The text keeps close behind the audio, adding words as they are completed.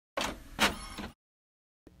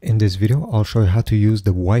In this video, I'll show you how to use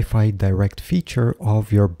the Wi-Fi direct feature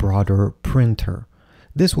of your Brother printer.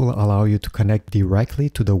 This will allow you to connect directly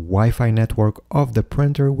to the Wi-Fi network of the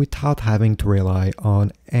printer without having to rely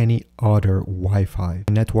on any other Wi-Fi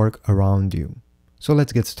network around you. So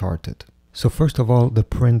let's get started. So first of all, the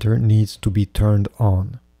printer needs to be turned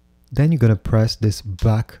on. Then you're going to press this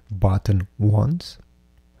back button once.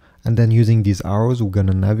 And then using these arrows, we're going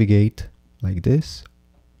to navigate like this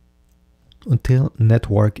until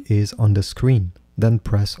network is on the screen. Then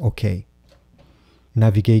press OK.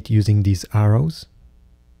 Navigate using these arrows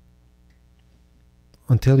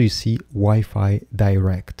until you see Wi-Fi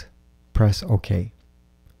direct. Press OK.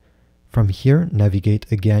 From here,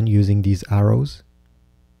 navigate again using these arrows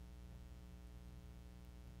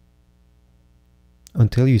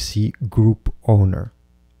until you see group owner.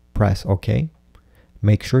 Press OK.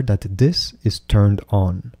 Make sure that this is turned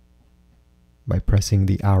on by pressing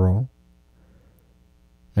the arrow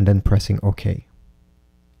and then pressing OK.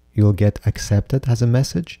 You'll get accepted as a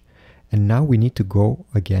message. And now we need to go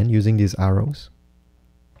again using these arrows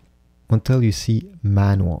until you see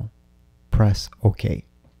manual. Press OK.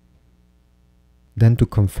 Then to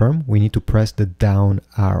confirm, we need to press the down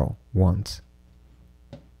arrow once.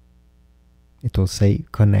 It will say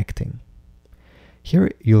connecting. Here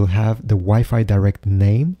you'll have the Wi-Fi direct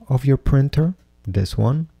name of your printer, this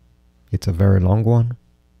one. It's a very long one.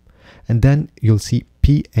 And then you'll see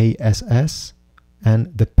PASS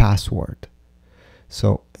and the password.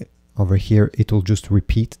 So over here, it will just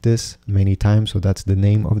repeat this many times. So that's the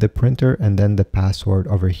name of the printer and then the password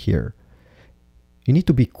over here. You need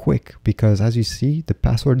to be quick because as you see, the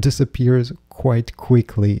password disappears quite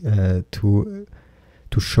quickly to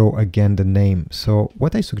show again the name. So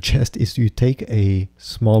what I suggest is you take a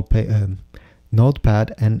small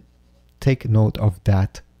notepad and take note of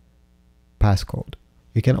that passcode.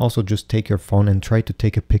 You can also just take your phone and try to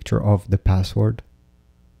take a picture of the password.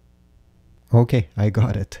 Okay, I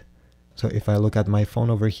got it. So if I look at my phone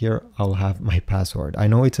over here, I'll have my password. I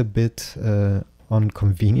know it's a bit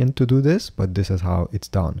inconvenient to do this, but this is how it's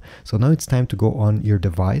done. So now it's time to go on your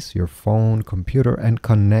device, your phone, computer, and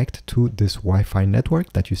connect to this Wi-Fi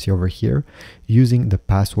network that you see over here using the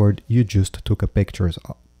password you just took a picture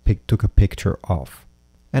of.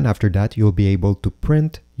 And after that, you'll be able to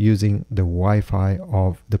print using the Wi-Fi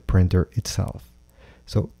of the printer itself.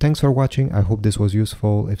 So thanks for watching. I hope this was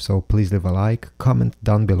useful. If so, please leave a like, comment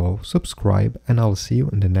down below, subscribe, and I'll see you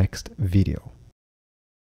in the next video.